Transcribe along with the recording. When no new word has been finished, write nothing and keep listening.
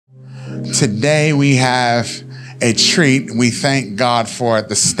Today we have a treat. We thank God for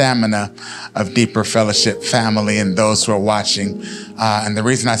the stamina of Deeper Fellowship family and those who are watching. And the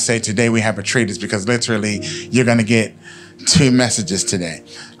reason I say today we have a treat is because literally you're going to get two messages today.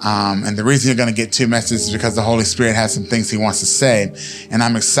 And the reason you're going to get two messages is because the Holy Spirit has some things he wants to say. And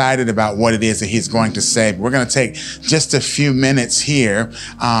I'm excited about what it is that he's going to say. We're going to take just a few minutes here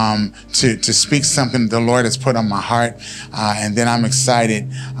to speak something the Lord has put on my heart. And then I'm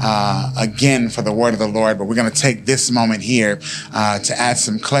excited again for the word of the Lord. But we're going to take this moment here to add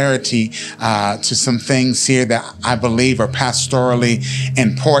some clarity to some things here that I believe are pastorally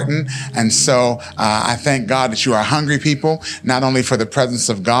important. And so I thank God that you are hungry people, not only for the presence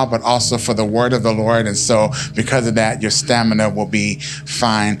of God, but also for the word of the Lord. And so because of that, your stamina will be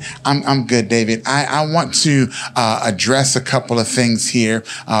fine. I'm good, David. I want to address a couple of things here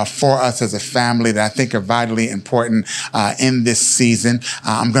for us as a family that I think are vitally important in this season.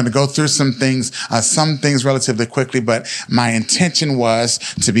 I'm going to go through some things relatively quickly, but my intention was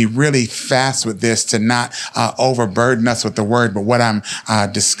to be really fast with this, to not overburden us with the word. But what I'm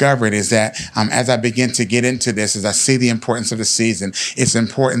discovered is that as I begin to get into this, as I see the importance of the season, it's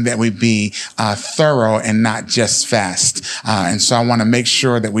important that we be thorough and not just fast. And so I want to make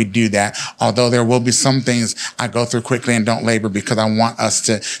sure that we do that, although there will be some things I go through quickly and don't labor, because I want us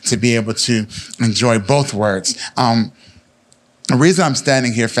to be able to enjoy both words. The reason I'm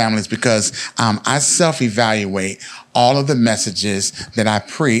standing here, family, is because I self-evaluate all of the messages that I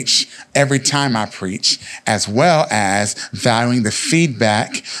preach every time I preach, as well as valuing the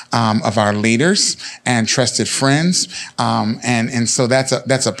feedback of our leaders and trusted friends. And so that's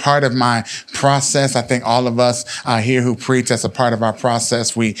a part of my process. I think all of us here who preach, that's a part of our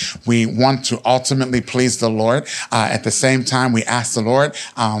process. We want to ultimately please the Lord. At the same time, we ask the Lord,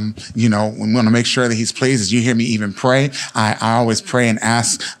 we want to make sure that he's pleased. As you hear me even pray, I always pray and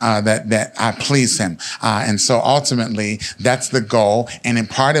ask that I please him. And so ultimately, that's the goal. And in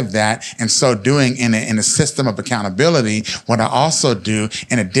part of that, and so doing in a system of accountability, what I also do,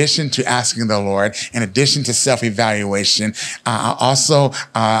 in addition to asking the Lord, in addition to self-evaluation, I also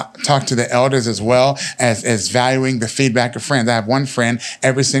talk to the elders as well as valuing the feedback of friends. I have one friend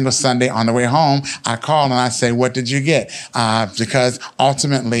every single Sunday on the way home, I call and I say, what did you get? Because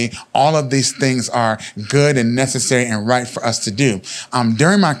ultimately, all of these things are good and necessary and right for us to do.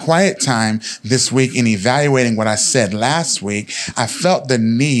 During my quiet time this week in evaluating what I said last week, I felt the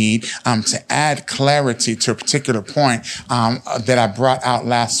need to add clarity to a particular point that I brought out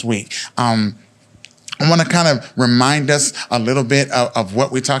last week. I want to kind of remind us a little bit of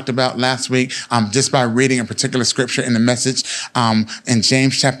what we talked about last week, just by reading a particular scripture in the message. In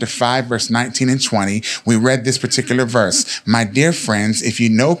James chapter 5, verse 19 and 20, we read this particular verse. My dear friends, if you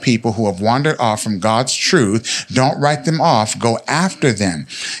know people who have wandered off from God's truth, don't write them off. Go after them.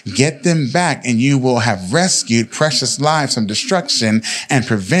 Get them back, and you will have rescued precious lives from destruction and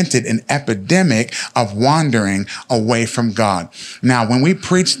prevented an epidemic of wandering away from God. Now, when we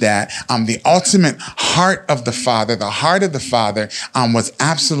preach that, the ultimate heart of the Father was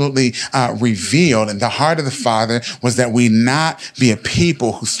absolutely revealed. And the heart of the Father was that we not be a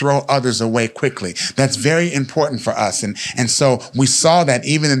people who throw others away quickly. That's very important for us. And so we saw that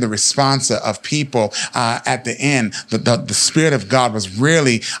even in the response of people at the end, the Spirit of God was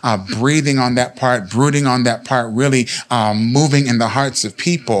really breathing on that part, brooding on that part, really moving in the hearts of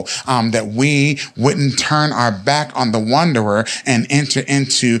people, that we wouldn't turn our back on the wanderer and enter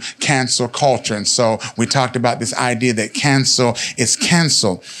into cancel culture. And so we talked about this idea that cancel is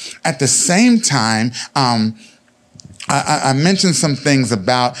cancel. At the same time, I mentioned some things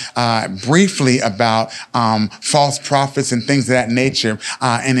about, briefly about false prophets and things of that nature.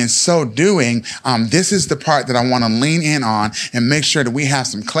 And in so doing, this is the part that I want to lean in on and make sure that we have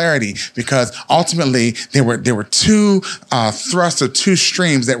some clarity, because ultimately there were two thrusts or two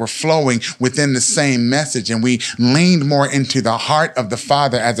streams that were flowing within the same message. And we leaned more into the heart of the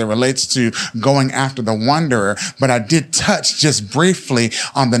Father as it relates to going after the wanderer. But I did touch just briefly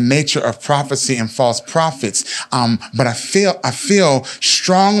on the nature of prophecy and false prophets. But I feel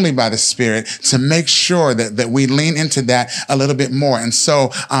strongly by the Spirit to make sure that we lean into that a little bit more. And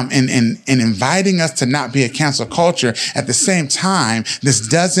so in inviting us to not be a cancel culture, at the same time, this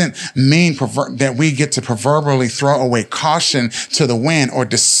doesn't mean that we get to proverbially throw away caution to the wind or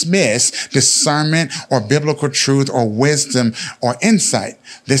dismiss discernment or biblical truth or wisdom or insight.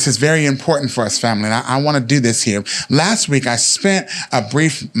 This is very important for us, family. And I want to do this here. Last week, I spent a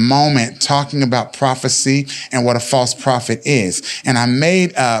brief moment talking about prophecy and what a false false prophet is. And I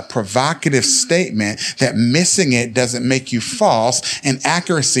made a provocative statement that missing it doesn't make you false and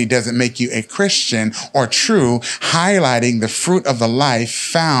accuracy doesn't make you a Christian or true, highlighting the fruit of the life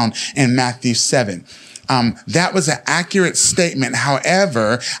found in Matthew 7. That was an accurate statement.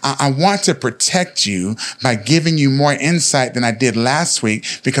 However, I want to protect you by giving you more insight than I did last week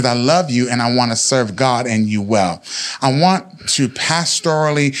because I love you and I want to serve God and you well. I want to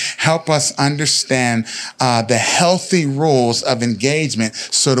pastorally help us understand the healthy rules of engagement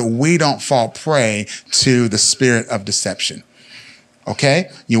so that we don't fall prey to the spirit of deception. Okay,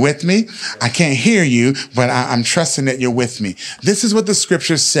 you with me? I can't hear you, but I'm trusting that you're with me. This is what the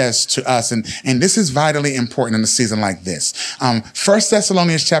scripture says to us, and this is vitally important in a season like this. 1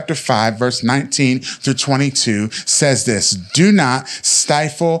 Thessalonians chapter 5, verse 19 through 22 says this: do not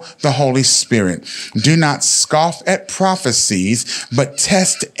stifle the Holy Spirit. Do not scoff at prophecies, but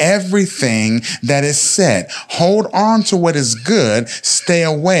test everything that is said. Hold on to what is good. Stay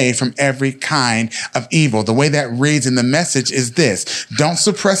away from every kind of evil. The way that reads in the Message is this: don't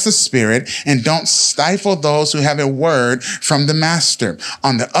suppress the spirit and don't stifle those who have a word from the master.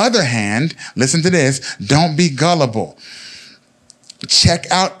 On the other hand, listen to this, don't be gullible. Check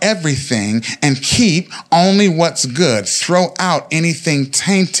out everything and keep only what's good. Throw out anything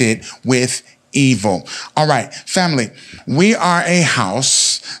tainted with evil. All right, family, we are a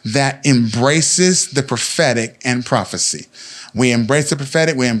house that embraces the prophetic and prophecy. We embrace the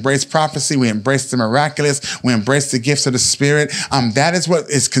prophetic, we embrace prophecy, we embrace the miraculous, we embrace the gifts of the Spirit. That is what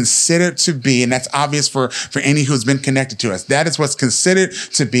is considered to be, and that's obvious for any who's been connected to us. That is what's considered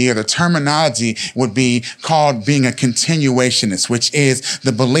to be, or the terminology would be called being a continuationist, which is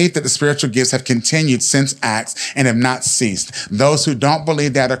the belief that the spiritual gifts have continued since Acts and have not ceased. Those who don't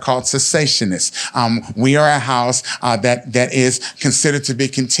believe that are called cessationists. We are a house that is considered to be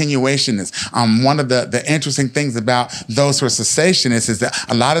continuationist. One of the interesting things about those who are cessationists is that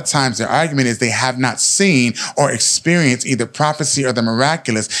a lot of times their argument is they have not seen or experienced either prophecy or the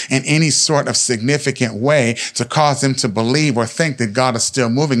miraculous in any sort of significant way to cause them to believe or think that God is still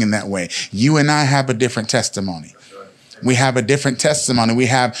moving in that way. You and I have a different testimony. We have a different testimony. We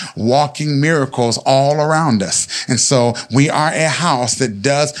have walking miracles all around us. And so we are a house that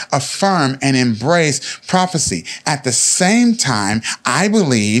does affirm and embrace prophecy. At the same time, I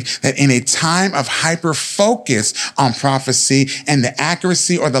believe that in a time of hyper focus on prophecy and the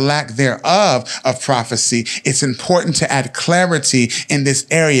accuracy or the lack thereof of prophecy, it's important to add clarity in this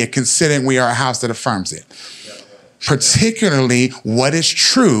area, considering we are a house that affirms it. Particularly what is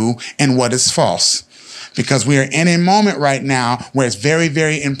true and what is false. Because we are in a moment right now where it's very,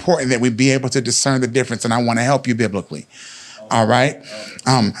 very important that we be able to discern the difference, and I want to help you biblically. All right.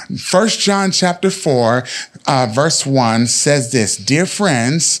 1 John chapter 4, verse 1 says this: dear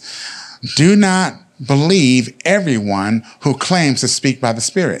friends, do not believe everyone who claims to speak by the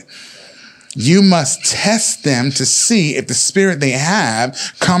Spirit. You must test them to see if the spirit they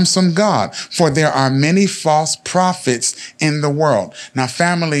have comes from God, for there are many false prophets in the world. Now,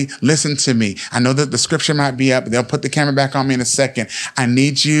 family, listen to me. I know that the scripture might be up. They'll put the camera back on me in a second. I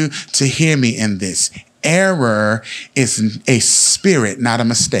need you to hear me in this. Error is a spirit, not a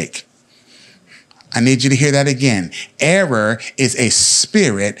mistake. I need you to hear that again. Error is a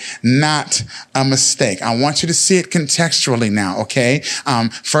spirit, not a mistake. I want you to see it contextually now, okay? 1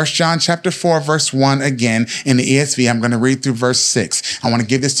 John chapter 4, verse 1 again in the ESV. I'm going to read through verse 6. I want to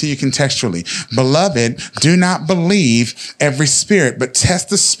give this to you contextually. Beloved, do not believe every spirit, but test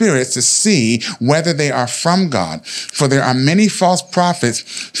the spirits to see whether they are from God. For there are many false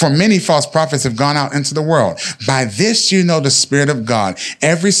prophets, have gone out into the world. By this you know the Spirit of God.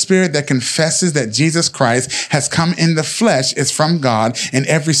 Every spirit that confesses that Jesus Christ has come in the flesh is from God, and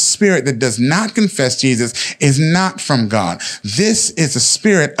every spirit that does not confess Jesus is not from God. This is the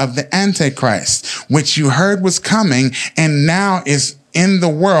spirit of the Antichrist, which you heard was coming and now is in the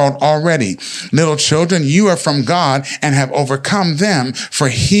world already. Little children, you are from God and have overcome them, for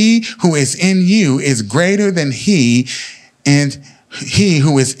he who is in you is greater than he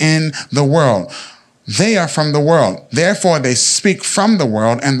who is in the world. They are from the world. Therefore, they speak from the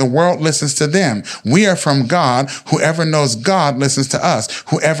world, and the world listens to them. We are from God. Whoever knows God listens to us.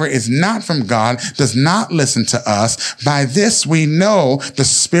 Whoever is not from God does not listen to us. By this we know the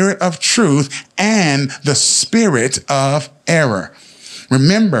spirit of truth and the spirit of error.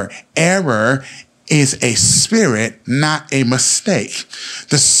 Remember, error is a spirit, not a mistake.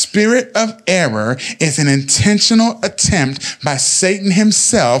 The spirit of error is an intentional attempt by Satan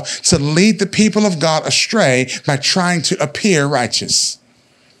himself to lead the people of God astray by trying to appear righteous.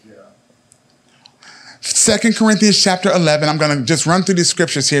 2 Corinthians chapter 11, I'm going to just run through these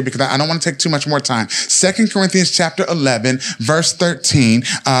scriptures here because I don't want to take too much more time. 2 Corinthians chapter 11, verse 13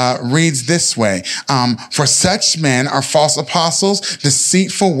 reads this way. For such men are false apostles,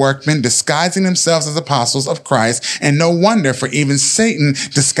 deceitful workmen, disguising themselves as apostles of Christ. And no wonder, for even Satan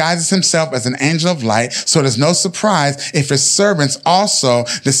disguises himself as an angel of light. So it is no surprise if his servants also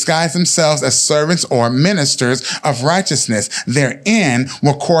disguise themselves as servants or ministers of righteousness. Their end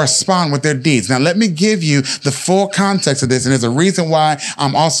will correspond with their deeds. Now, let me give you the full context of this, and there's a reason why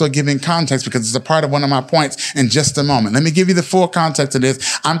I'm also giving context, because it's a part of one of my points in just a moment. Let me give you the full context of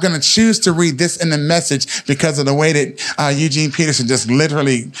this. I'm going to choose to read this in the Message because of the way that Eugene Peterson just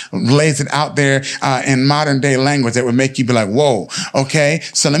literally lays it out there in modern day language that would make you be like, whoa, okay?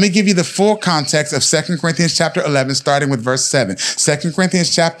 So let me give you the full context of 2 Corinthians chapter 11, starting with verse 7. 2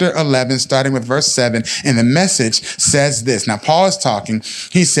 Corinthians chapter 11, starting with verse 7, and the Message says this. Now, Paul is talking.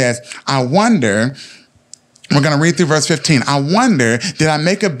 He says, I wonder... We're going to read through verse 15. I wonder, did I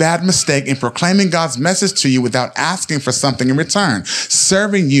make a bad mistake in proclaiming God's message to you without asking for something in return,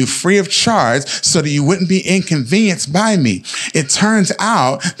 serving you free of charge so that you wouldn't be inconvenienced by me? It turns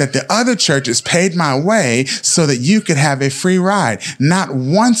out that the other churches paid my way so that you could have a free ride. Not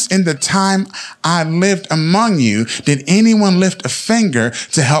once in the time I lived among you did anyone lift a finger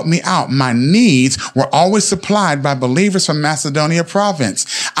to help me out. My needs were always supplied by believers from Macedonia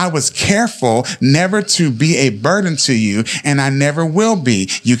province. I was careful never to be a burden to you, and I never will be.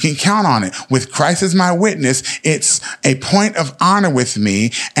 You can count on it. With Christ as my witness, it's a point of honor with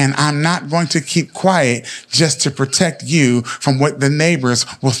me, and I'm not going to keep quiet just to protect you from what the neighbors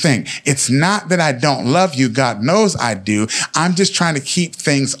will think. It's not that I don't love you. God knows I do. I'm just trying to keep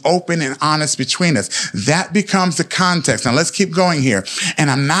things open and honest between us. That becomes the context. Now let's keep going here. And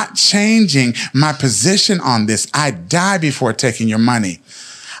I'm not changing my position on this. I die before taking your money.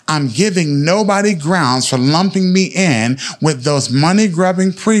 I'm giving nobody grounds for lumping me in with those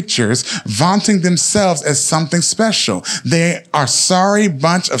money-grubbing preachers vaunting themselves as something special. They are sorry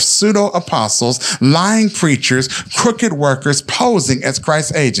bunch of pseudo-apostles, lying preachers, crooked workers posing as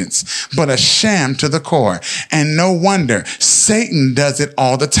Christ's agents, but a sham to the core. And no wonder, Satan does it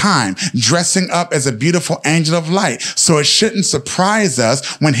all the time, dressing up as a beautiful angel of light. So it shouldn't surprise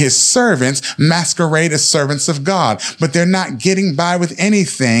us when his servants masquerade as servants of God, but they're not getting by with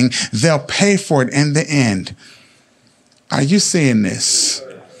anything. They'll pay for it in the end. Are you seeing this?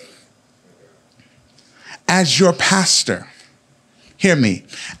 As your pastor, hear me,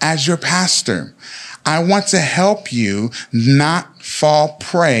 as your pastor, I want to help you not fall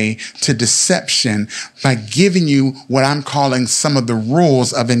prey to deception by giving you what I'm calling some of the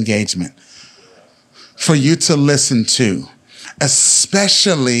rules of engagement for you to listen to,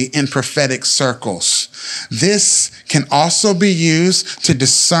 especially in prophetic circles. This can also be used to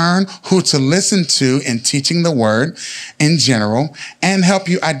discern who to listen to in teaching the word in general and help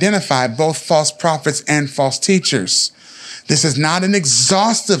you identify both false prophets and false teachers. This is not an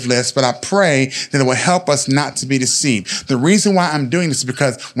exhaustive list, but I pray that it will help us not to be deceived. The reason why I'm doing this is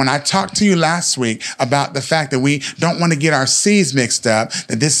because when I talked to you last week about the fact that we don't want to get our C's mixed up,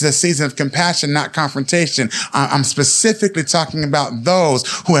 that this is a season of compassion, not confrontation, I'm specifically talking about those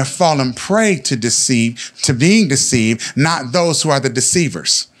who have fallen prey to being deceived, not those who are the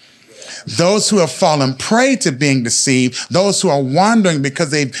deceivers. Those who have fallen prey to being deceived, those who are wandering because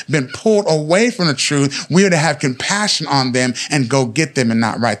they've been pulled away from the truth, we are to have compassion on them and go get them and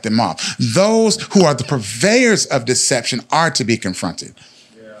not write them off. Those who are the purveyors of deception are to be confronted.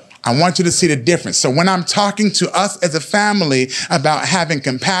 I want you to see the difference. So when I'm talking to us as a family about having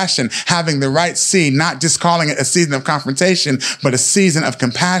compassion, having the right seed, not just calling it a season of confrontation, but a season of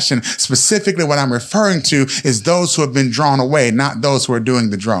compassion, specifically what I'm referring to is those who have been drawn away, not those who are doing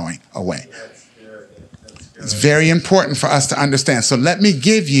the drawing away. It's very important for us to understand. So let me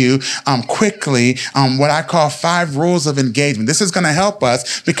give you quickly what I call 5 rules of engagement. This is going to help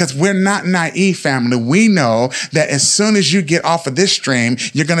us because we're not naive, family. We know that as soon as you get off of this stream,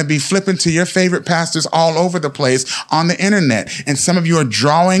 you're going to be flipping to your favorite pastors all over the place on the internet. And some of you are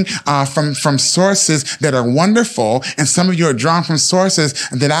drawing from sources that are wonderful, and some of you are drawing from sources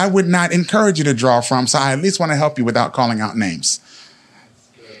that I would not encourage you to draw from. So I at least want to help you without calling out names.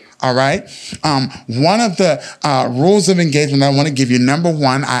 All right. One of the rules of engagement I want to give you, number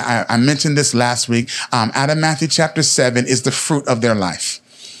one, I mentioned this last week, out of Matthew chapter 7, is the fruit of their life.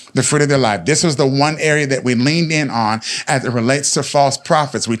 The fruit of their life. This was the one area that we leaned in on as it relates to false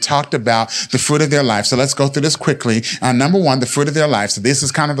prophets. We talked about the fruit of their life. So let's go through this quickly. Number one, the fruit of their life. So this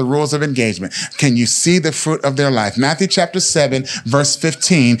is kind of the rules of engagement. Can you see the fruit of their life? Matthew chapter 7, verse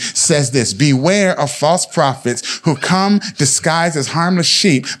 15 says this: beware of false prophets who come disguised as harmless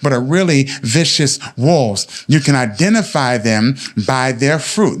sheep, but are really vicious wolves. You can identify them by their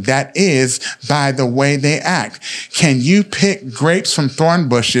fruit. That is, by the way they act. Can you pick grapes from thorn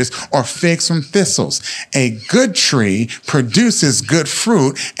bushes or figs from thistles? A good tree produces good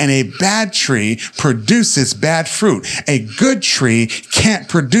fruit, and a bad tree produces bad fruit. A good tree can't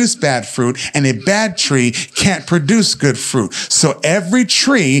produce bad fruit, and a bad tree can't produce good fruit. So every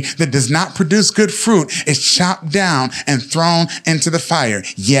tree that does not produce good fruit is chopped down and thrown into the fire.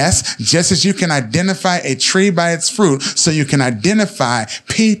 Yes, just as you can identify a tree by its fruit, so you can identify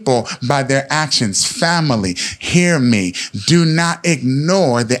people by their actions. Family, hear me. Do not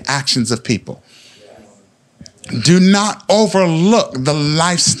ignore the actions of people. Do not overlook the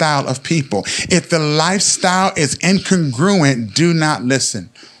lifestyle of people. If the lifestyle is incongruent, do not listen.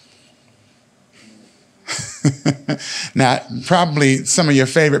 Now, probably some of your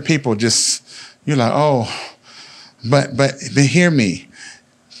favorite people you're like, oh, but hear me.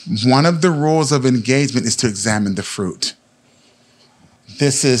 One of the rules of engagement is to examine the fruit.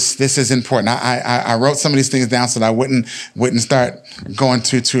 This is important. I wrote some of these things down so that I wouldn't start going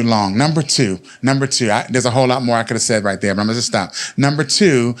too long. Number two. There's a whole lot more I could have said right there, but I'm going to just stop. Number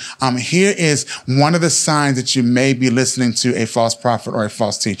two, here is one of the signs that you may be listening to a false prophet or a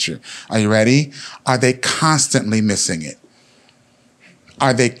false teacher. Are you ready? Are they constantly missing it?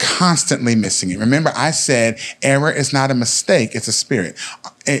 Are they constantly missing it? Remember, I said error is not a mistake, it's a spirit.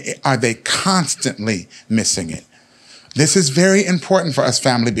 Are they constantly missing it? This is very important for us,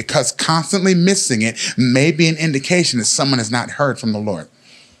 family, because constantly missing it may be an indication that someone has not heard from the Lord.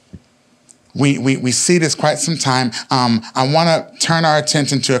 We see this quite some time. I want to turn our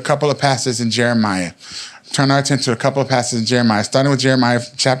attention to a couple of passages in Jeremiah. Starting with Jeremiah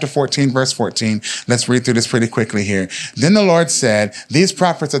chapter 14, verse 14. Let's read through this pretty quickly here. Then the Lord said, these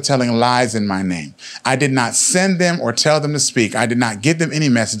prophets are telling lies in my name. I did not send them or tell them to speak. I did not give them any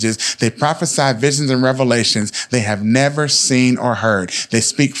messages. They prophesy visions and revelations they have never seen or heard. They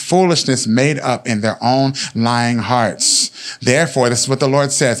speak foolishness made up in their own lying hearts. Therefore, this is what the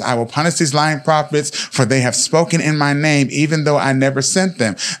Lord says. I will punish these lying prophets, for they have spoken in my name, even though I never sent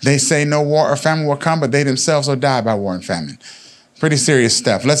them. They say no war or famine will come, but they themselves will die by war and famine. Pretty serious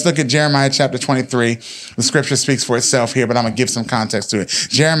stuff. Let's look at Jeremiah chapter 23. The scripture speaks for itself here, but I'm going to give some context to it.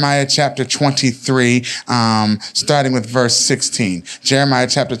 Jeremiah chapter 23, starting with verse 16. Jeremiah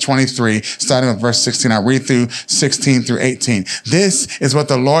chapter 23, starting with verse 16. I'll read through 16 through 18. This is what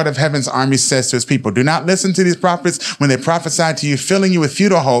the Lord of heaven's army says to his people. Do not listen to these prophets when they prophesy to you, filling you with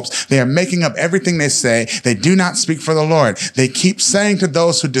futile hopes. They are making up everything they say. They do not speak for the Lord. They keep saying to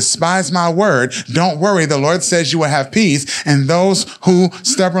those who despise my word, don't worry, the Lord says you will have peace. And those who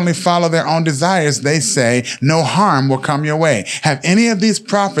stubbornly follow their own desires, they say, no harm will come your way. Have any of these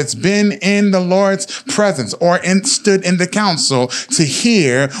prophets been in the Lord's presence or stood in the council to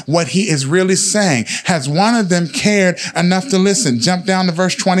hear what he is really saying? Has one of them cared enough to listen? Jump down to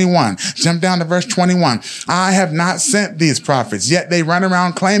verse 21. I have not sent these prophets, yet they run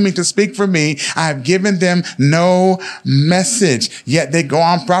around claiming to speak for me. I have given them no message, yet they go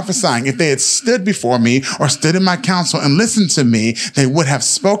on prophesying. If they had stood before me or stood in my counsel and listened to me, they would have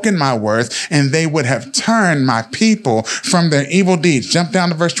spoken my words, and they would have turned my people from their evil deeds. Jump down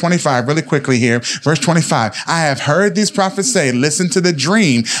to verse 25 really quickly here. Verse 25. I have heard these prophets say, listen to the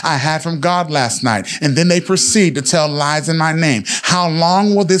dream I had from God last night. And then they proceed to tell lies in my name. How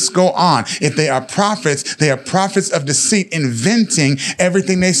long will this go on? If they are prophets of deceit, inventing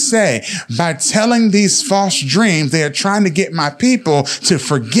everything they say. By telling these false dreams, they are trying to get my people to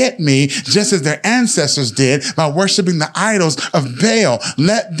forget me, just as their ancestors did by worshiping the idols of Baal.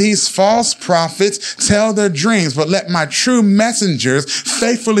 Let these false prophets tell their dreams, but let my true messengers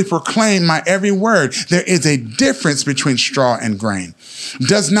faithfully proclaim my every word. There is a difference between straw and grain.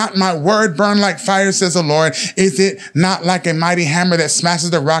 Does not my word burn like fire, says the Lord? Is it not like a mighty hammer that smashes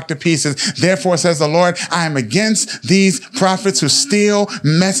the rock to pieces? Therefore, says the Lord, I am against these prophets who steal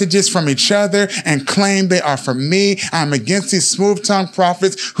messages from each other and claim they are from me. I am against these smooth-tongued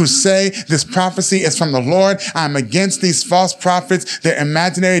prophets who say this prophecy is from the Lord. I am against these false prophets. Their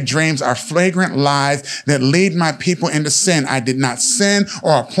imaginary dreams are flagrant lies that lead my people into sin. I did not send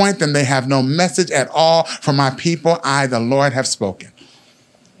or appoint them. They have no message at all for my people. I, the Lord, have spoken.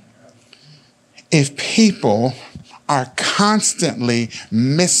 If people are constantly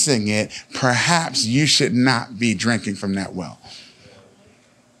missing it, perhaps you should not be drinking from that well.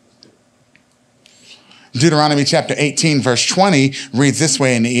 Deuteronomy chapter 18, verse 20 reads this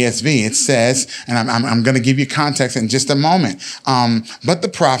way in the ESV. It says, and I'm going to give you context in just a moment. But the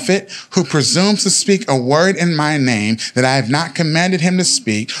prophet who presumes to speak a word in my name that I have not commanded him to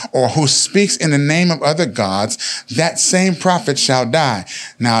speak, or who speaks in the name of other gods, that same prophet shall die.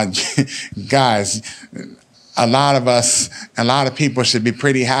 Now, guys, a lot of people should be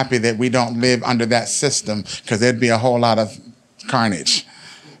pretty happy that we don't live under that system, because there'd be a whole lot of carnage.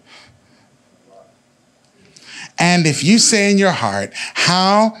 And if you say in your heart,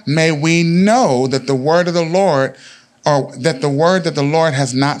 how may we know that the word of the Lord, or that the word that the Lord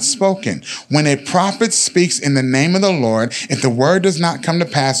has not spoken? When a prophet speaks in the name of the Lord, if the word does not come to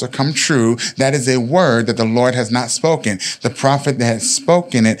pass or come true, that is a word that the Lord has not spoken. The prophet that has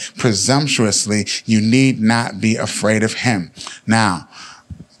spoken it presumptuously, you need not be afraid of him. Now,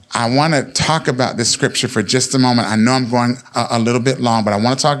 I want to talk about this scripture for just a moment. I know I'm going a little bit long, but I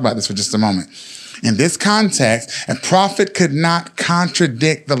want to talk about this for just a moment. In this context, a prophet could not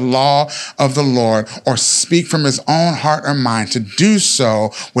contradict the law of the Lord or speak from his own heart or mind. To do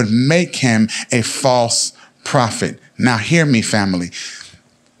so would make him a false prophet. Now, hear me, family.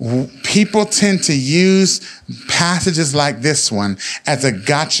 People tend to use passages like this one as a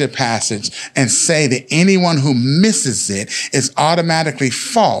gotcha passage and say that anyone who misses it is automatically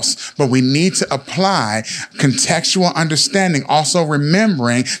false. But we need to apply contextual understanding, also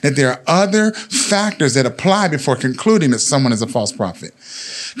remembering that there are other factors that apply before concluding that someone is a false prophet.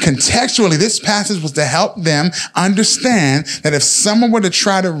 Contextually, this passage was to help them understand that if someone were to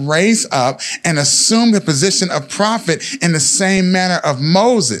try to raise up and assume the position of prophet in the same manner of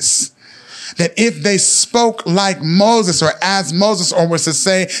Moses, that if they spoke like Moses or as Moses, or was to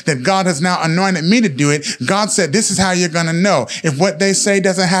say that God has now anointed me to do it, God said, this is how you're going to know. If what they say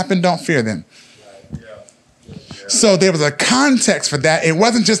doesn't happen, don't fear them. So there was a context for that. It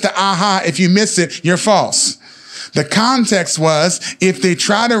wasn't just the aha, if you miss it, you're false. The context was, if they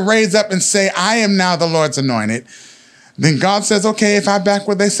try to raise up and say, I am now the Lord's anointed, then God says, okay, if I back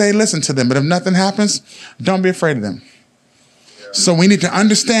what they say, listen to them. But if nothing happens, don't be afraid of them. So we need to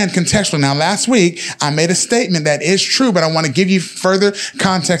understand contextually. Now, last week, I made a statement that is true, but I want to give you further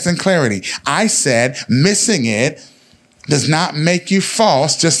context and clarity. I said missing it does not make you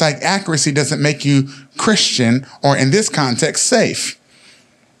false, just like accuracy doesn't make you Christian, or in this context, safe.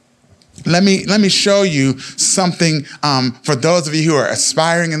 Let me show you something for those of you who are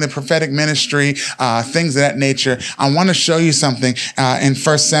aspiring in the prophetic ministry, things of that nature. I want to show you something in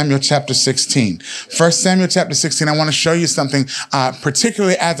 1 Samuel chapter 16. 1 Samuel chapter 16, I want to show you something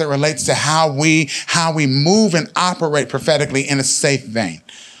particularly as it relates to how we move and operate prophetically in a safe vein.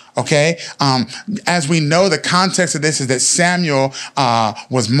 Okay. As we know, the context of this is that Samuel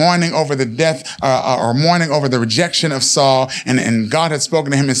was mourning over the death or mourning over the rejection of Saul. And God had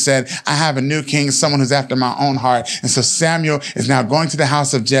spoken to him and said, I have a new king, someone who's after my own heart. And so Samuel is now going to the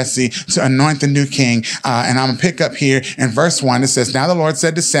house of Jesse to anoint the new king. And I'm going to pick up here in verse 1. It says, now the Lord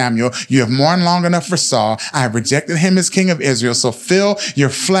said to Samuel, you have mourned long enough for Saul. I have rejected him as king of Israel. So fill your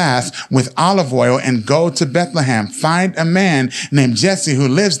flask with olive oil and go to Bethlehem. Find a man named Jesse who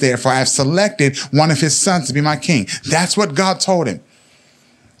lives there, for I have selected one of his sons to be my king. That's what God told him.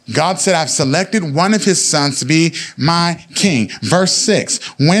 God said, I've selected one of his sons to be my king. Verse 6,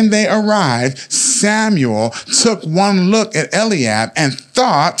 when they arrived, Samuel took one look at Eliab and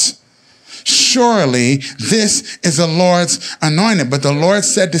thought, surely this is the Lord's anointed. But the Lord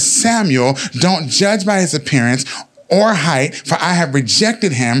said to Samuel, don't judge by his appearance or height, for I have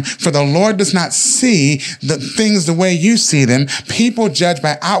rejected him. For the Lord does not see the things the way you see them. People judge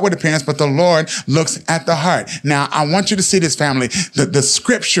by outward appearance, but the Lord looks at the heart. Now, I want you to see this, family. The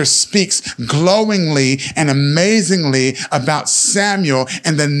scripture speaks glowingly and amazingly about Samuel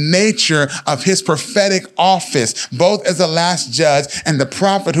and the nature of his prophetic office, both as a last judge and the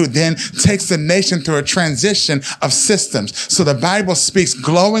prophet who then takes the nation through a transition of systems. So the Bible speaks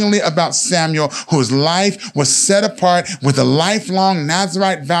glowingly about Samuel, whose life was set apart with a lifelong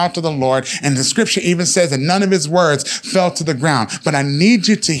Nazirite vow to the Lord. And the scripture even says that none of his words fell to the ground. But I need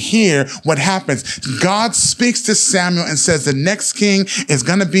you to hear what happens. God speaks to Samuel and says the next king is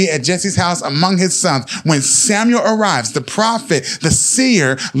going to be at Jesse's house among his sons. When Samuel arrives, the prophet, the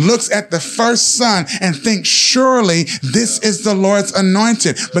seer, looks at the first son and thinks, surely this is the Lord's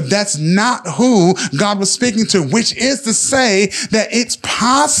anointed. But that's not who God was speaking to, which is to say that it's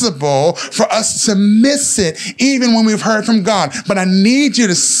possible for us to miss it even when we've heard from God. But I need you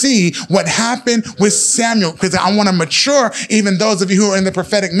to see what happened with Samuel, because I want to mature even those of you who are in the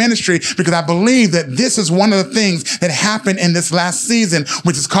prophetic ministry, because I believe that this is one of the things that happened in this last season,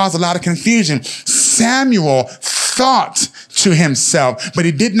 which has caused a lot of confusion. Samuel thought to himself, but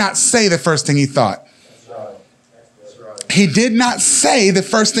he did not say the first thing he thought. He did not say the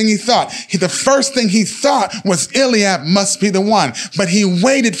first thing he thought. The first thing he thought was Eliab must be the one. But he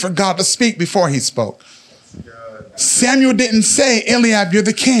waited for God to speak before he spoke. Samuel didn't say, Eliab, you're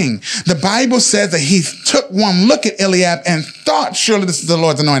the king. The Bible says that he took one look at Eliab and thought, surely this is the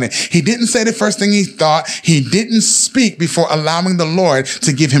Lord's anointed. He didn't say the first thing he thought. He didn't speak before allowing the Lord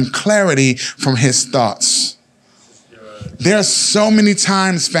to give him clarity from his thoughts. There are so many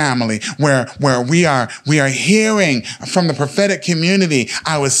times, family, where we are hearing from the prophetic community.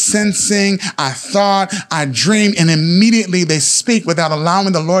 I was sensing, I thought, I dreamed, and immediately they speak without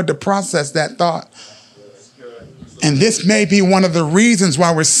allowing the Lord to process that thought. And this may be one of the reasons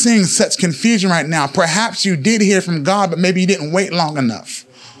why we're seeing such confusion right now. Perhaps you did hear from God, but maybe you didn't wait long enough.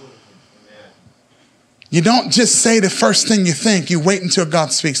 You don't just say the first thing you think. You wait until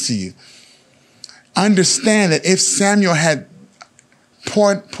God speaks to you. Understand that if Samuel had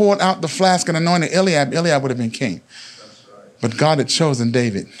poured out the flask and anointed Eliab, Eliab would have been king. But God had chosen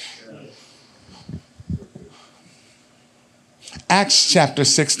David. Acts chapter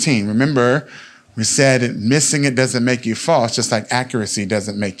 16. Remember, we said missing it doesn't make you false, just like accuracy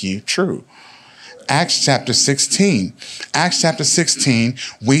doesn't make you true. Acts chapter 16. Acts chapter 16,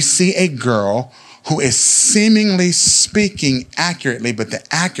 we see a girl who is seemingly speaking accurately, but the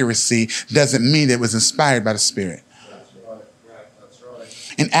accuracy doesn't mean it was inspired by the Spirit.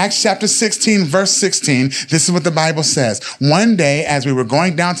 In Acts chapter 16, verse 16, this is what the Bible says. One day, as we were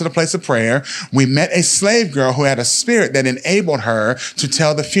going down to the place of prayer, we met a slave girl who had a spirit that enabled her to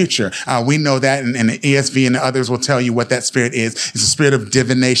tell the future. We know that, and the ESV and the others will tell you what that spirit is. It's a spirit of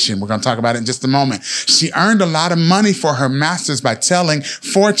divination. We're going to talk about it in just a moment. She earned a lot of money for her masters by telling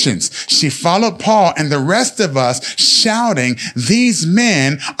fortunes. She followed Paul and the rest of us, shouting, "These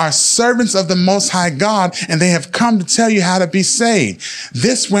men are servants of the Most High God, and they have come to tell you how to be saved."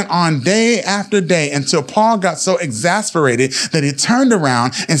 This went on day after day until Paul got so exasperated that he turned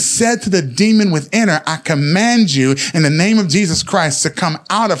around and said to the demon within her, "I command you in the name of Jesus Christ to come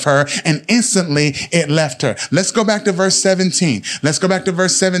out of her," and instantly it left her. Let's go back to verse 17. Let's go back to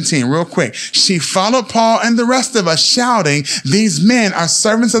verse 17 real quick. She followed Paul and the rest of us, shouting, "These men are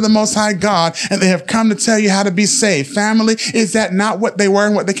servants of the Most High God, and they have come to tell you how to be saved." Family, is that not what they were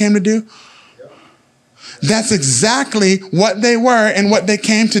and what they came to do? That's exactly what they were and what they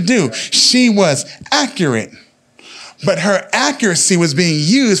came to do. She was accurate, but her accuracy was being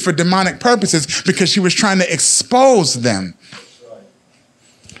used for demonic purposes because she was trying to expose them.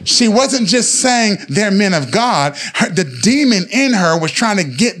 She wasn't just saying they're men of God. The demon in her was trying to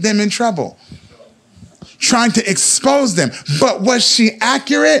get them in trouble, trying to expose them. But was she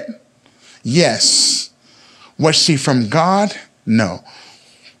accurate? Yes. Was she from God? No.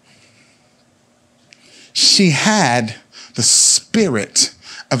 She had the spirit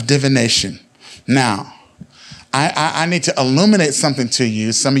of divination. Now, I need to illuminate something to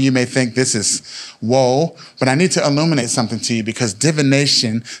you. Some of you may think this is whoa, but I need to illuminate something to you because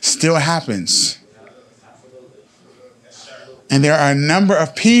divination still happens. And there are a number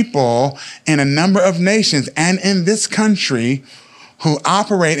of people in a number of nations and in this country who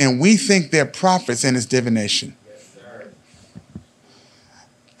operate and we think they're prophets and it's divination.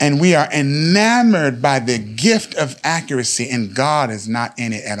 And we are enamored by the gift of accuracy, and God is not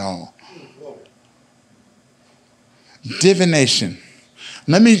in it at all. Divination.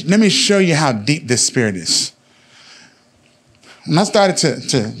 Let me show you how deep this spirit is. When I started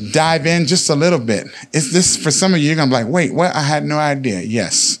to dive in just a little bit, is this for some of you, you're going to be like, wait, what? I had no idea.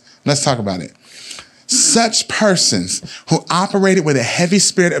 Yes. Let's talk about it. Such persons who operated with a heavy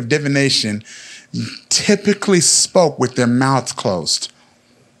spirit of divination typically spoke with their mouths closed,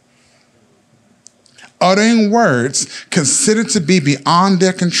 uttering words considered to be beyond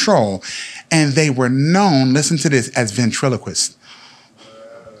their control, and they were known, listen to this, as ventriloquists.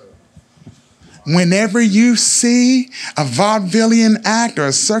 Whenever you see a vaudevillian act or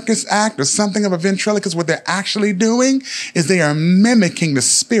a circus act or something of a ventriloquist, what they're actually doing is they are mimicking the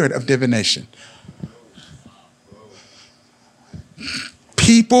spirit of divination.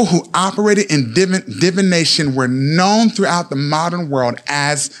 People who operated in divination were known throughout the modern world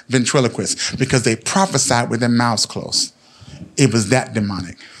as ventriloquists because they prophesied with their mouths closed. It was that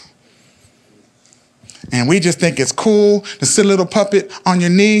demonic. And we just think it's cool to sit a little puppet on your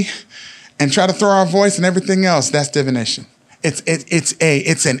knee and try to throw our voice and everything else. That's divination. It's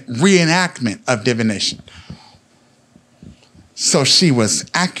an reenactment of divination. So she was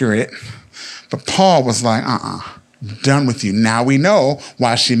accurate, but Paul was like, done with you. Now we know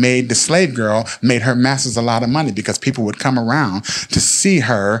why she made the slave girl, made her masters a lot of money, because people would come around to see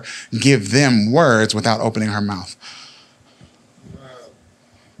her give them words without opening her mouth.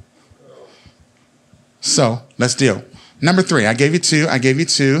 So let's deal. Number 3, I gave you two.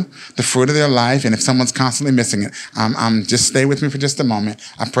 The fruit of their life. And if someone's constantly missing it, just stay with me for just a moment.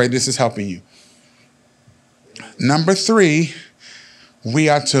 I pray this is helping you. Number 3, we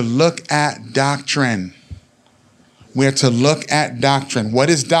are to look at doctrine. We are to look at doctrine. What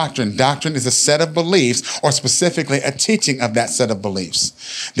is doctrine? Doctrine is a set of beliefs, or specifically a teaching of that set of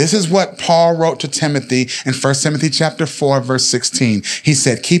beliefs. This is what Paul wrote to Timothy in 1 Timothy chapter 4, verse 16. He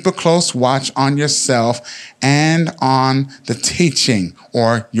said, keep a close watch on yourself and on the teaching,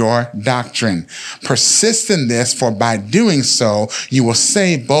 or your doctrine. Persist in this, for by doing so, you will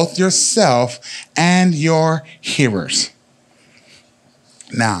save both yourself and your hearers.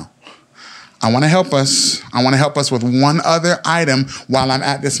 Now, I want to help us. I want to help us with one other item while I'm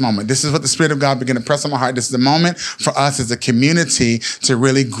at this moment. This is what the Spirit of God began to press on my heart. This is the moment for us as a community to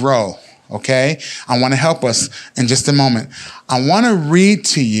really grow, okay? I want to help us in just a moment. I want to read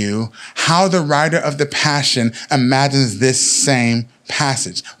to you how the writer of the Passion imagines this same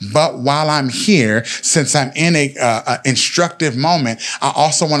passage. But while I'm here, since I'm in a instructive moment, I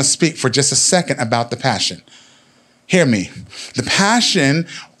also want to speak for just a second about the Passion. Hear me. The Passion,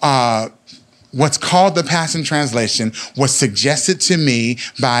 what's called the Passion Translation, was suggested to me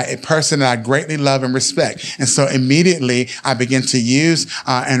by a person that I greatly love and respect. And so immediately I begin to use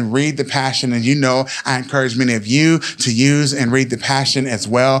and read the Passion. And I encourage many of you to use and read the Passion as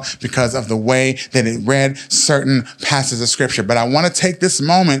well, because of the way that it read certain passages of Scripture. But I want to take this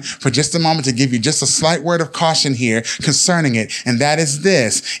moment for just a moment to give you just a slight word of caution here concerning it. And that is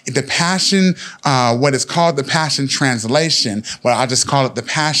this: the Passion, what is called the Passion Translation, well, I'll just call it the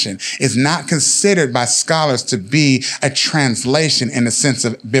Passion, is not considered by scholars to be a translation in the sense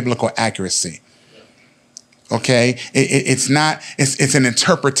of biblical accuracy. Okay? It's an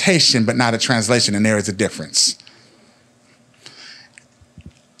interpretation, but not a translation, and there is a difference.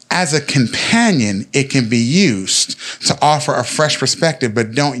 As a companion, it can be used to offer a fresh perspective,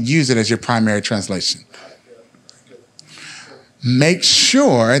 but don't use it as your primary translation. Make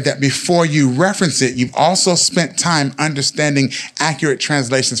sure that before you reference it, you've also spent time understanding accurate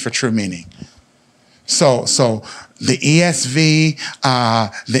translations for true meaning. So the ESV,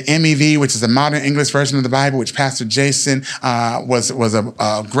 the MEV, which is the modern English version of the Bible, which Pastor Jason was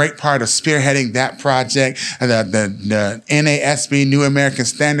a great part of spearheading that project. The NASB, New American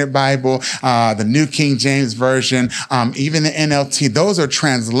Standard Bible, the New King James Version, even the NLT. Those are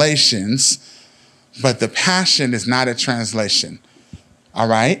translations, but the Passion is not a translation. All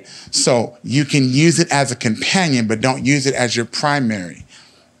right? So you can use it as a companion, but don't use it as your primary.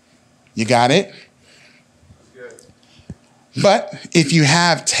 You got it? But if you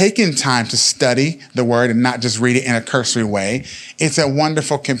have taken time to study the word and not just read it in a cursory way, it's a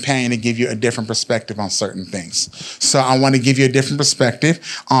wonderful companion to give you a different perspective on certain things. So I want to give you a different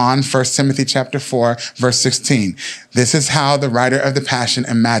perspective on 1 Timothy chapter 4, verse 16. This is how the writer of the Passion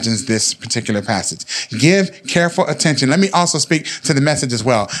imagines this particular passage. Give careful attention. Let me also speak to the message as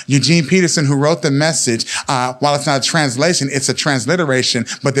well. Eugene Peterson, who wrote the message, while it's not a translation, it's a transliteration,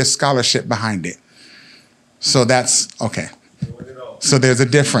 but there's scholarship behind it. So that's okay. So there's a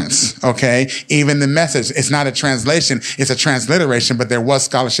difference, okay? Even the message, it's not a translation, it's a transliteration, but there was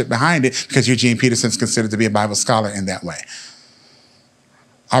scholarship behind it because Eugene Peterson's considered to be a Bible scholar in that way.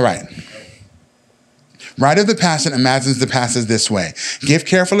 All right. Writer of the Passion imagines the passage this way. Give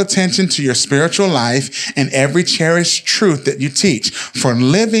careful attention to your spiritual life and every cherished truth that you teach, for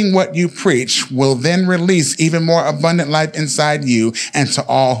living what you preach will then release even more abundant life inside you and to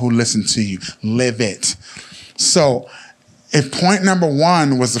all who listen to you. Live it. So, if point number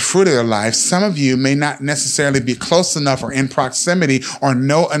 1 was the fruit of their life, some of you may not necessarily be close enough or in proximity or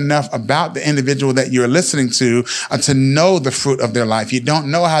know enough about the individual that you're listening to know the fruit of their life. You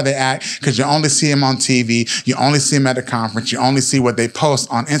don't know how they act because you only see them on TV. You only see them at a conference. You only see what they post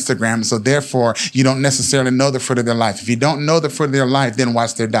on Instagram. So therefore, you don't necessarily know the fruit of their life. If you don't know the fruit of their life, then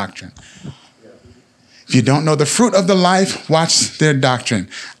watch their doctrine. If you don't know the fruit of the life, watch their doctrine.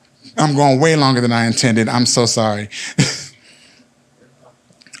 I'm going way longer than I intended. I'm so sorry.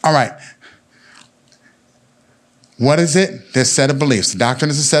 All right. What is it? There's a set of beliefs.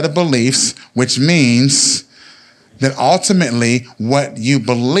 Doctrine is a set of beliefs, which means that ultimately what you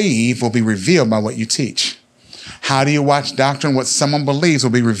believe will be revealed by what you teach. How do you watch doctrine? What someone believes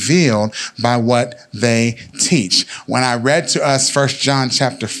will be revealed by what they teach. When I read to us 1 John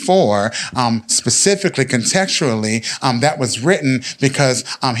chapter 4, specifically contextually, that was written because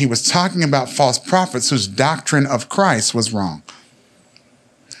he was talking about false prophets whose doctrine of Christ was wrong.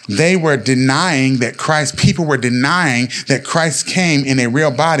 They were denying that people were denying that Christ came in a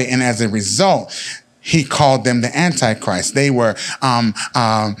real body. And as a result, he called them the Antichrist. They were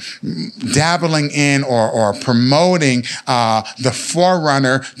dabbling in or promoting the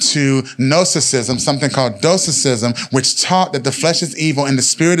forerunner to Gnosticism, something called Docetism, which taught that the flesh is evil and the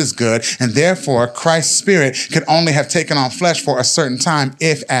spirit is good, and therefore Christ's spirit could only have taken on flesh for a certain time,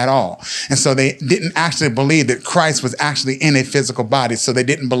 if at all. And so they didn't actually believe that Christ was actually in a physical body, so they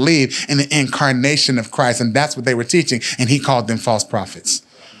didn't believe in the incarnation of Christ, and that's what they were teaching, and he called them false prophets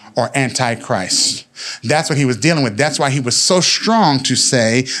or Antichrist. That's what he was dealing with. That's why he was so strong to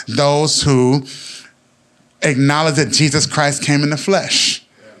say those who acknowledge that Jesus Christ came in the flesh.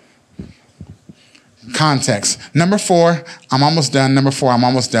 Context. Number 4, I'm almost done. Number 4, I'm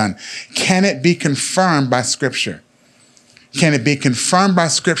almost done. Can it be confirmed by Scripture? Can it be confirmed by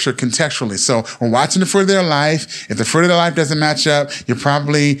Scripture contextually? So we're watching the fruit of their life. If the fruit of their life doesn't match up, you're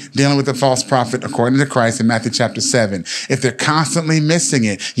probably dealing with a false prophet according to Christ in Matthew chapter 7. If they're constantly missing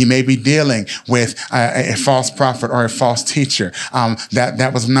it, you may be dealing with a false prophet or a false teacher.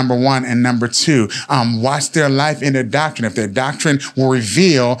 That was number 1. And number 2, watch their life in their doctrine. If their doctrine will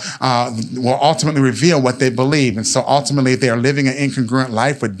ultimately reveal what they believe. And so ultimately, if they are living an incongruent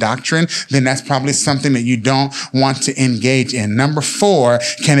life with doctrine, then that's probably something that you don't want to engage in. Number 4,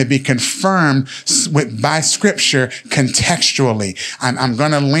 can it be confirmed by Scripture contextually? I'm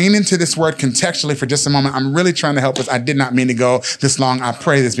going to lean into this word contextually for just a moment. I'm really trying to help us. I did not mean to go this long. I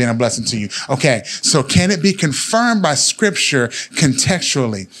pray this being a blessing to you. Okay, so can it be confirmed by Scripture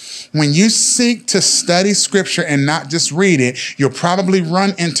contextually? When you seek to study Scripture and not just read it, you'll probably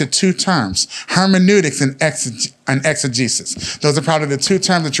run into 2 terms, hermeneutics and exegesis. Those are probably the 2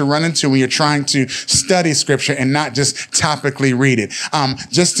 terms that you run into when you're trying to study Scripture and not just topically read it.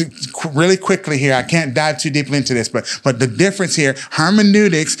 Just to really quickly here, I can't dive too deeply into this, but the difference here,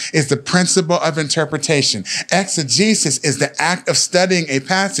 hermeneutics is the principle of interpretation. Exegesis is the act of studying a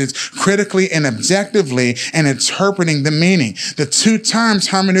passage critically and objectively and interpreting the meaning. The 2 terms,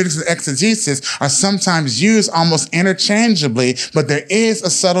 hermeneutics and exegesis, are sometimes used almost interchangeably, but there is a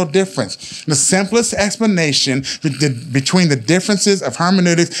subtle difference. The simplest explanation between the differences of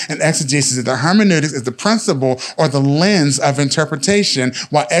hermeneutics and exegesis is that hermeneutics is the principle or the lens of interpretation,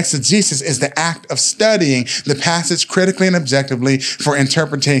 while exegesis is the act of studying the passage critically and objectively for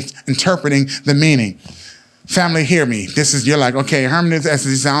interpreting the meaning. Family, hear me. You're like, okay, hermeneutics,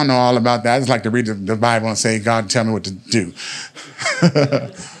 exegesis, I don't know all about that. It's like to read the Bible and say, God, tell me what to do.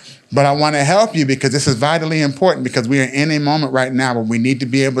 But I want to help you because this is vitally important, because we are in a moment right now where we need to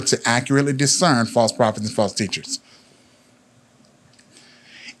be able to accurately discern false prophets and false teachers.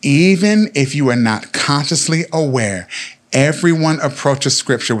 Even if you are not consciously aware, everyone approaches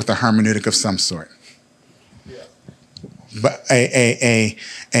Scripture with a hermeneutic of some sort. But a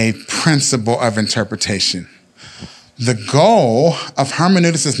principle of interpretation. The goal of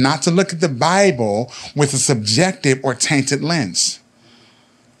hermeneutics is not to look at the Bible with a subjective or tainted lens,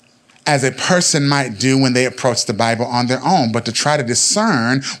 as a person might do when they approach the Bible on their own, but to try to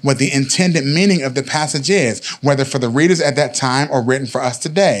discern what the intended meaning of the passage is, whether for the readers at that time or written for us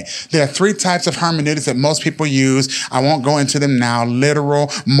today. There are 3 types of hermeneutics that most people use. I won't go into them now: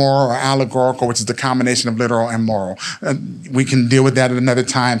 literal, moral, or allegorical, which is the combination of literal and moral. We can deal with that at another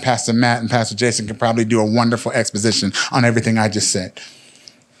time. Pastor Matt and Pastor Jason can probably do a wonderful exposition on everything I just said.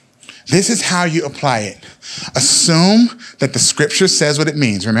 This is how you apply it. Assume that the Scripture says what it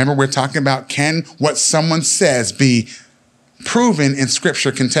means. Remember, we're talking about, can what someone says be proven in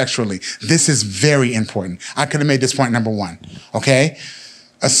Scripture contextually? This is very important. I could have made this point number 1, okay?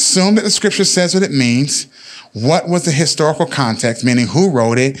 Assume that the Scripture says what it means. What was the historical context, meaning who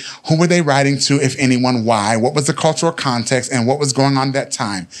wrote it, who were they writing to, if anyone, why, what was the cultural context, and what was going on at that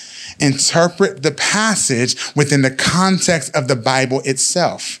time? Interpret the passage within the context of the Bible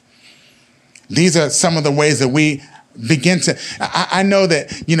itself. These are some of the ways that we begin to, I know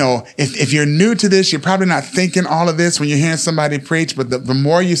that, if you're new to this, you're probably not thinking all of this when you're hearing somebody preach, but the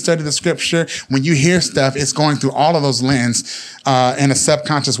more you study the Scripture, when you hear stuff, it's going through all of those lenses in a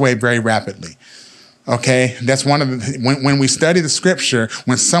subconscious way very rapidly. Okay, that's one of the, when we study the Scripture,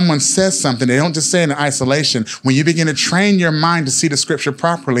 when someone says something, they don't just say it in isolation. When you begin to train your mind to see the Scripture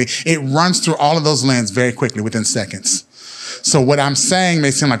properly, it runs through all of those lenses very quickly, within seconds. So what I'm saying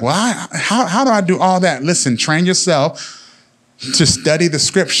may seem like, well, how do I do all that? Listen, train yourself to study the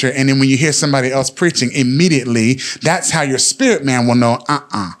Scripture, and then when you hear somebody else preaching, immediately, that's how your spirit man will know,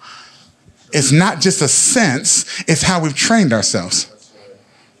 It's not just a sense, it's how we've trained ourselves.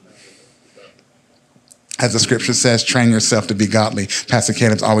 As the Scripture says, train yourself to be godly. Pastor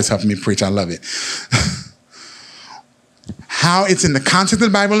Caleb's always helping me preach. I love it. how it's in the context of the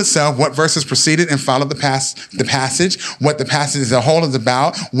Bible itself, what verses preceded and followed the passage, what the passage as a whole is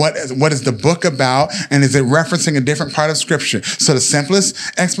about, what is the book about, and is it referencing a different part of Scripture? So the simplest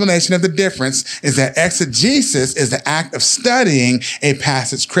explanation of the difference is that exegesis is the act of studying a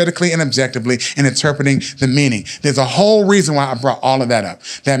passage critically and objectively and interpreting the meaning. There's a whole reason why I brought all of that up.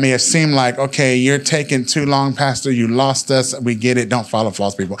 That may have seemed like, okay, you're taking too long, Pastor. You lost us. We get it. Don't follow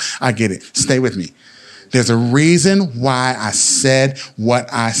false people. I get it. Stay with me. There's a reason why I said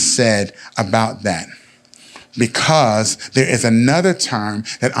what I said about that. Because there is another term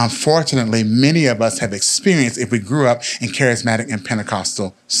that unfortunately many of us have experienced if we grew up in charismatic and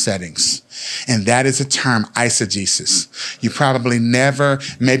Pentecostal settings. And that is the term eisegesis. You probably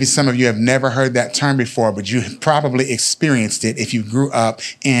maybe some of you have never heard that term before, but you have probably experienced it if you grew up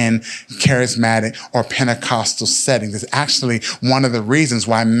in charismatic or Pentecostal settings. It's actually one of the reasons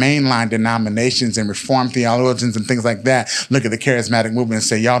why mainline denominations and Reformed theologians and things like that look at the charismatic movement and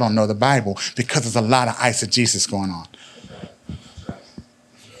say, y'all don't know the Bible, because there's a lot of eisegesis going on.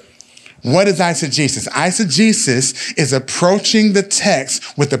 What is eisegesis? Eisegesis is approaching the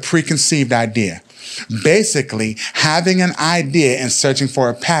text with a preconceived idea. Basically, having an idea and searching for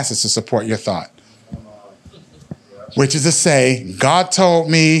a passage to support your thought. Which is to say, God told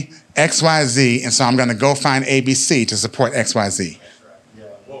me X, Y, Z, and so I'm going to go find ABC to support X, Y, Z.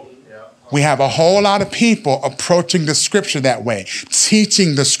 We have a whole lot of people approaching the Scripture that way,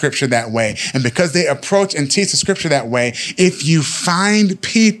 teaching the Scripture that way. And because they approach and teach the Scripture that way, if you find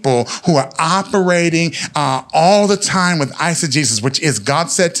people who are operating all the time with eisegesis, which is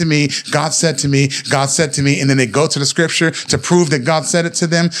God said to me, God said to me, God said to me, and then they go to the Scripture to prove that God said it to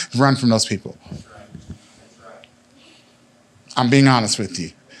them, run from those people. I'm being honest with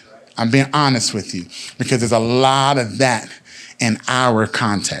you. I'm being honest with you, because there's a lot of that in our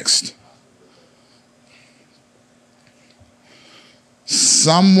context.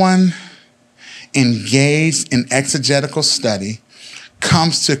 Someone engaged in exegetical study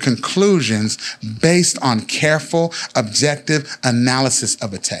comes to conclusions based on careful, objective analysis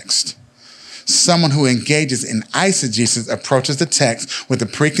of a text. Someone who engages in eisegesis approaches the text with a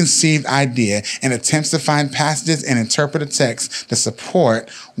preconceived idea and attempts to find passages and interpret a text to support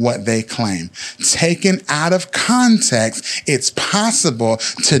what they claim. Taken out of context, it's possible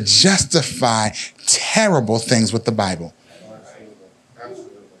to justify terrible things with the Bible.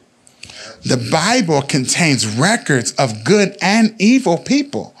 The Bible contains records of good and evil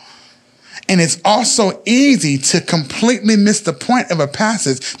people. And it's also easy to completely miss the point of a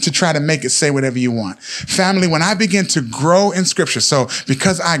passage to try to make it say whatever you want. Family, when I began to grow in Scripture, so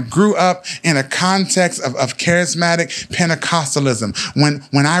because I grew up in a context of charismatic Pentecostalism,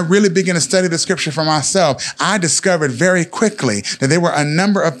 when I really began to study the Scripture for myself, I discovered very quickly that there were a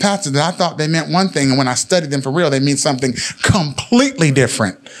number of passages that I thought they meant one thing, and when I studied them for real, they mean something completely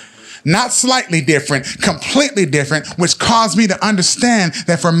different. Not slightly different, completely different, which caused me to understand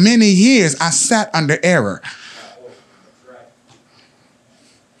that for many years I sat under error.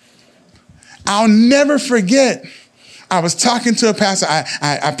 I'll never forget, I was talking to a pastor.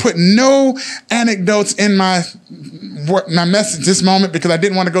 I put no anecdotes in my message this moment because I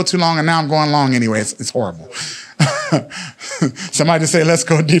didn't want to go too long, and now I'm going long anyway. It's horrible. Somebody just say, let's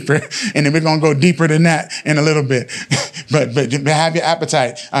go deeper. And then we're going to go deeper than that in a little bit. But have your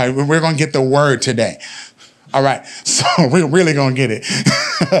appetite. All right, we're going to get the word today. All right, so we're really going to get it.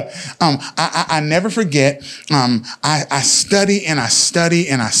 I never forget, I study and I study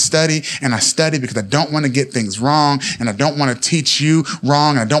and I study and I study because I don't want to get things wrong, and I don't want to teach you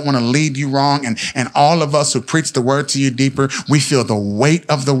wrong, and I don't want to lead you wrong. And all of us who preach the word to you deeper, we feel the weight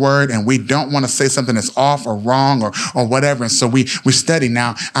of the word, and we don't want to say something that's off or wrong or whatever. And so we study.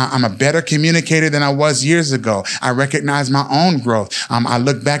 Now, I'm a better communicator than I was years ago. I recognize my own growth. I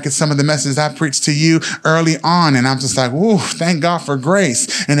look back at some of the messages I preached to you early on, and I'm just like, whoa, thank God for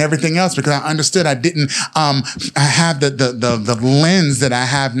grace and everything else, because I understood I didn't have the lens that I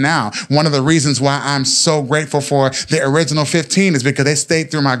have now. One of the reasons why I'm so grateful for the original 15 is because they stayed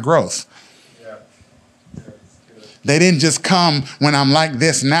through my growth. They didn't just come when I'm like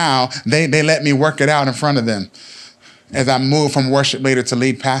this now. They let me work it out in front of them. As I moved from worship leader to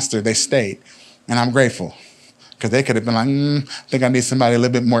lead pastor, they stayed, and I'm grateful. Because they could have been like, I think I need somebody a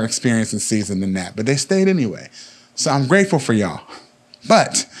little bit more experienced and seasoned than that. But they stayed anyway. So I'm grateful for y'all.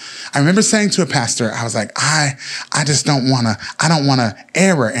 But I remember saying to a pastor, I was like, I don't want to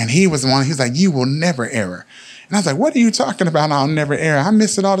error. And he was like, you will never error. And I was like, what are you talking about? I'll never err. I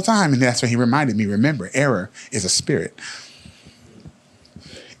miss it all the time. And that's when he reminded me, remember, error is a spirit.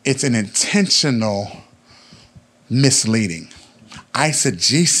 It's an intentional misleading.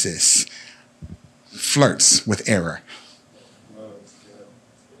 Eisegesis flirts with error.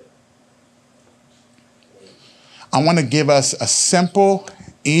 I want to give us a simple,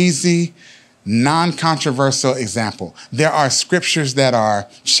 easy, non-controversial example. There are scriptures that are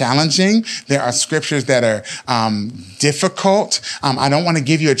challenging. There are scriptures that are difficult. I don't want to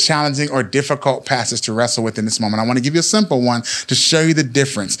give you a challenging or difficult passage to wrestle with in this moment. I want to give you a simple one to show you the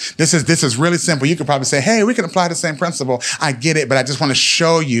difference. This is really simple. You could probably say, hey, we can apply the same principle. I get it, but I just want to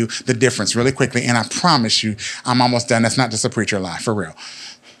show you the difference really quickly. And I promise you, I'm almost done. That's not just a preacher lie, for real.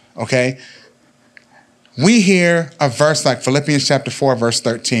 Okay? We hear a verse like Philippians chapter 4, verse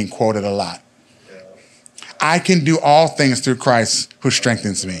 13 quoted a lot. I can do all things through Christ who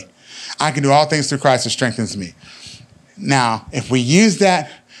strengthens me. I can do all things through Christ who strengthens me. Now, if we use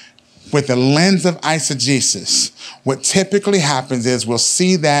that with the lens of eisegesis, what typically happens is we'll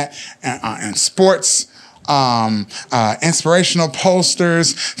see that in sports, inspirational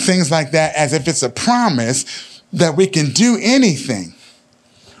posters, things like that, as if it's a promise that we can do anything.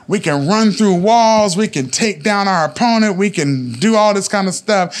 We can run through walls. We can take down our opponent. We can do all this kind of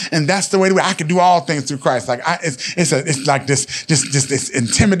stuff. And that's the way I can do all things through Christ. Like it's like this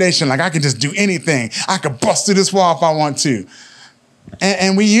intimidation. Like I can just do anything. I could bust through this wall if I want to.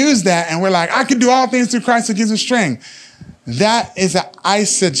 And we use that and we're like, I can do all things through Christ who gives me strength. That is an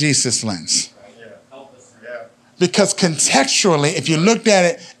eisegesis lens. Because contextually, if you looked at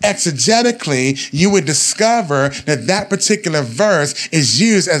it exegetically, you would discover that that particular verse is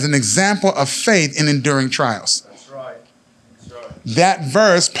used as an example of faith in enduring trials. That's right. That's right. That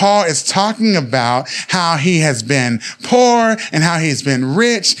verse, Paul is talking about how he has been poor and how he's been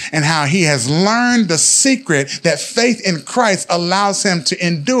rich and how he has learned the secret that faith in Christ allows him to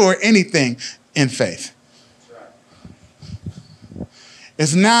endure anything in faith. That's right.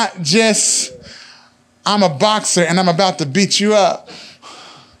 It's not just, I'm a boxer and I'm about to beat you up.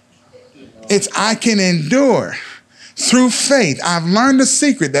 It's I can endure through faith. I've learned the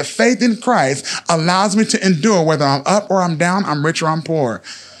secret that faith in Christ allows me to endure whether I'm up or I'm down, I'm rich or I'm poor.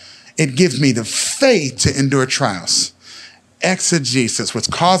 It gives me the faith to endure trials. Exegesis,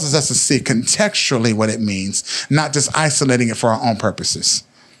 which causes us to see contextually what it means, not just isolating it for our own purposes.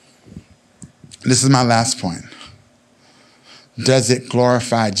 This is my last point. Does it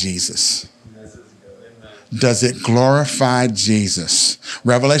glorify Jesus? Does it glorify Jesus?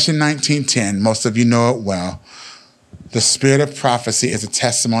 Revelation 19:10, most of you know it well. The spirit of prophecy is a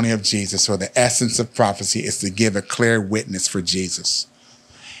testimony of Jesus, or the essence of prophecy is to give a clear witness for Jesus.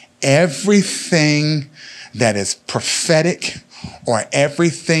 Everything that is prophetic or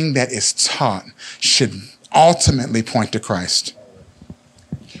everything that is taught should ultimately point to Christ.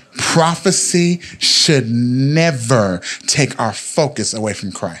 Prophecy should never take our focus away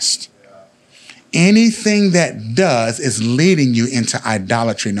from Christ. Anything that does is leading you into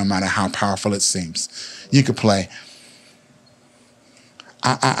idolatry, no matter how powerful it seems. You could play.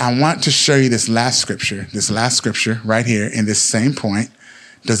 I want to show you this last scripture right here in this same point.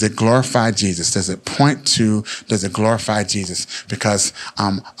 Does it glorify Jesus? Does it glorify Jesus? Because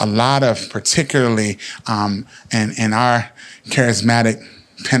a lot of, particularly in our charismatic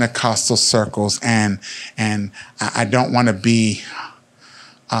Pentecostal circles, and I don't want to be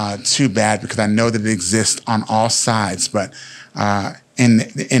too bad because I know that it exists on all sides, but in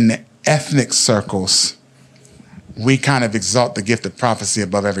the ethnic circles, we kind of exalt the gift of prophecy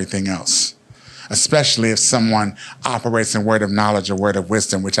above everything else, especially if someone operates in word of knowledge or word of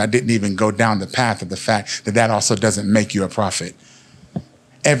wisdom, which I didn't even go down the path of the fact that that also doesn't make you a prophet.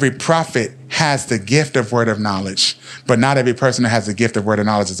 Every prophet has the gift of word of knowledge, but not every person that has the gift of word of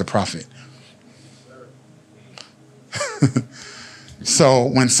knowledge is a prophet. So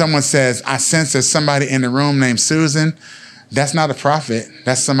when someone says, I sense there's somebody in the room named Susan, that's not a prophet.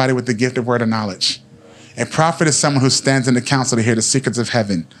 That's somebody with the gift of word of knowledge. A prophet is someone who stands in the council to hear the secrets of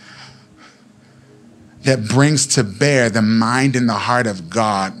heaven, that brings to bear the mind and the heart of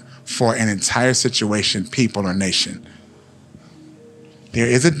God for an entire situation, people, or nation. There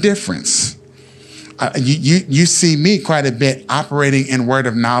is a difference. You see me quite a bit operating in word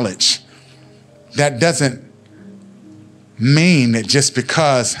of knowledge. That doesn't mean that just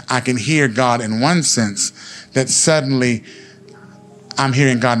because I can hear God in one sense, that suddenly I'm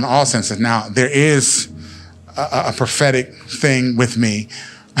hearing God in all senses. Now, there is a prophetic thing with me,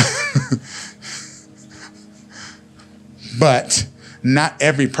 but not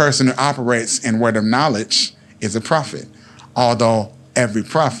every person who operates in word of knowledge is a prophet, although every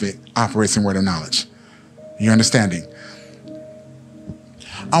prophet operates in word of knowledge. You're understanding?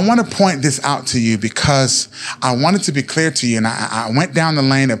 I want to point this out to you because I want it to be clear to you. And I went down the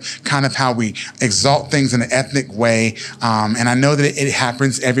lane of kind of how we exalt things in an ethnic way. And I know that it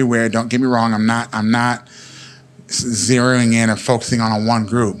happens everywhere. Don't get me wrong. I'm not zeroing in or focusing on one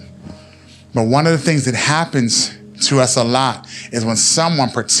group. But one of the things that happens to us a lot is when someone,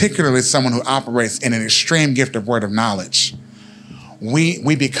 particularly someone who operates in an extreme gift of word of knowledge,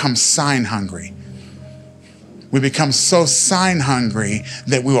 we become sign hungry. We become so sign hungry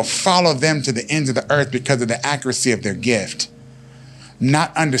that we will follow them to the ends of the earth because of the accuracy of their gift,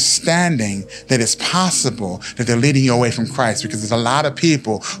 not understanding that it's possible that they're leading you away from Christ, because there's a lot of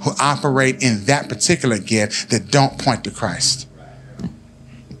people who operate in that particular gift that don't point to Christ.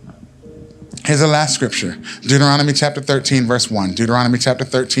 Here's the last scripture. Deuteronomy chapter 13, verse 1. Deuteronomy chapter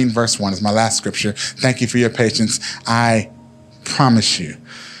 13, verse 1 is my last scripture. Thank you for your patience. I promise you,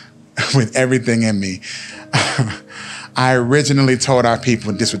 with everything in me, I originally told our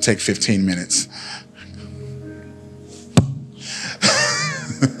people this would take 15 minutes.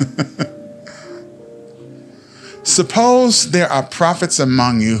 Suppose there are prophets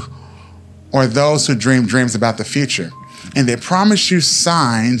among you, or those who dream dreams about the future, and they promise you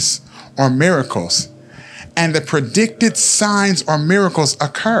signs or miracles, and the predicted signs or miracles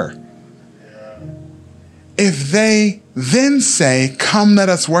occur. If they then say, "Come, let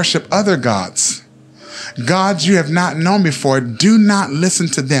us worship other gods," gods you have not known before, do not listen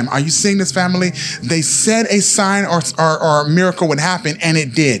to them. Are you seeing this, family? They said a sign or a miracle would happen, and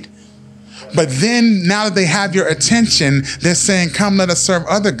it did. But then, now that they have your attention, they're saying, "Come, let us serve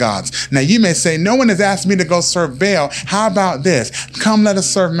other gods." Now, you may say, "No one has asked me to go serve Baal. How about this? Come, let us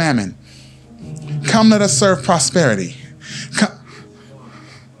serve Mammon. Come, let us serve prosperity."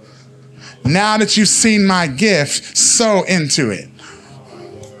 Now that you've seen my gift, sow into it.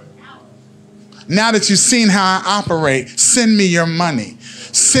 Now that you've seen how I operate, send me your money.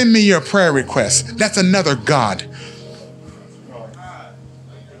 Send me your prayer requests. That's another God.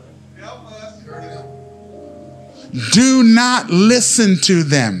 Do not listen to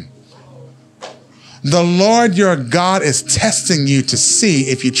them. The Lord your God is testing you to see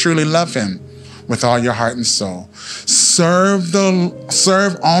if you truly love him with all your heart and soul. Serve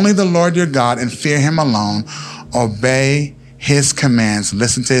only the Lord your God and fear him alone. Obey his commands,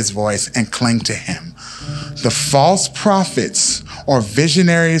 listen to his voice, and cling to him. The false prophets or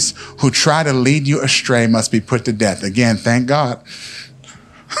visionaries who try to lead you astray must be put to death. Again, thank God.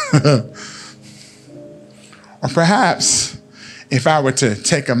 Or perhaps, if I were to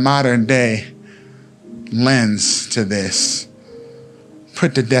take a modern day lens to this,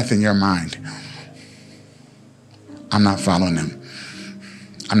 put to death in your mind. I'm not following them.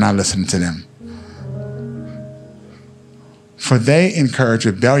 I'm not listening to them. For they encourage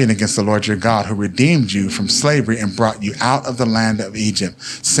rebellion against the Lord your God, who redeemed you from slavery and brought you out of the land of Egypt.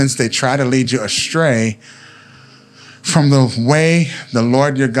 Since they try to lead you astray from the way the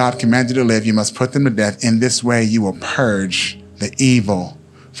Lord your God commanded you to live, you must put them to death. In this way, you will purge the evil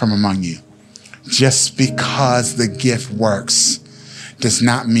from among you. Just because the gift works does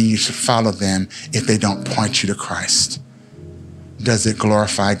not mean you should follow them if they don't point you to Christ. Does it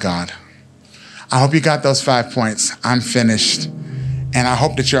glorify God? I hope you got those 5 points. I'm finished. And I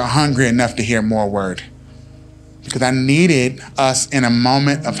hope that you're hungry enough to hear more word. Because I needed us in a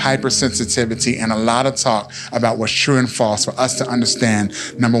moment of hypersensitivity and a lot of talk about what's true and false for us to understand,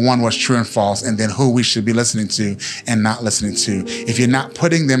 number one, what's true and false, and then who we should be listening to and not listening to. If you're not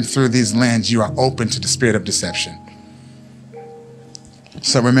putting them through these lenses, you are open to the spirit of deception.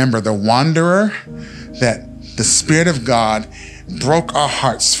 So remember, the wanderer that the Spirit of God broke our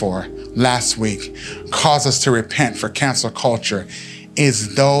hearts for last week, caused us to repent for cancel culture,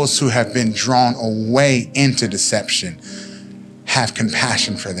 is those who have been drawn away into deception. Have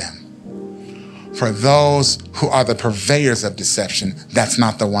compassion for them. For those who are the purveyors of deception, that's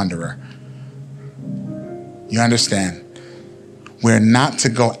not the wanderer. You understand? We're not to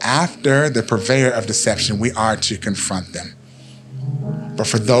go after the purveyor of deception. We are to confront them. But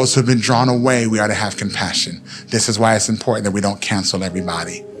for those who've been drawn away, we are to have compassion. This is why it's important that we don't cancel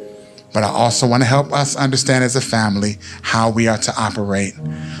everybody. But I also want to help us understand as a family how we are to operate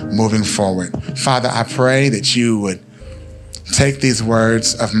moving forward. Father, I pray that you would take these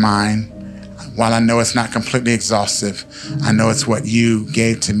words of mine. While I know it's not completely exhaustive, I know it's what you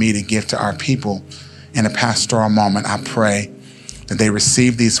gave to me to give to our people in a pastoral moment. I pray that they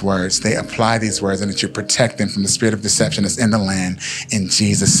receive these words, they apply these words, and that you protect them from the spirit of deception that's in the land. In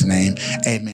Jesus' name, amen.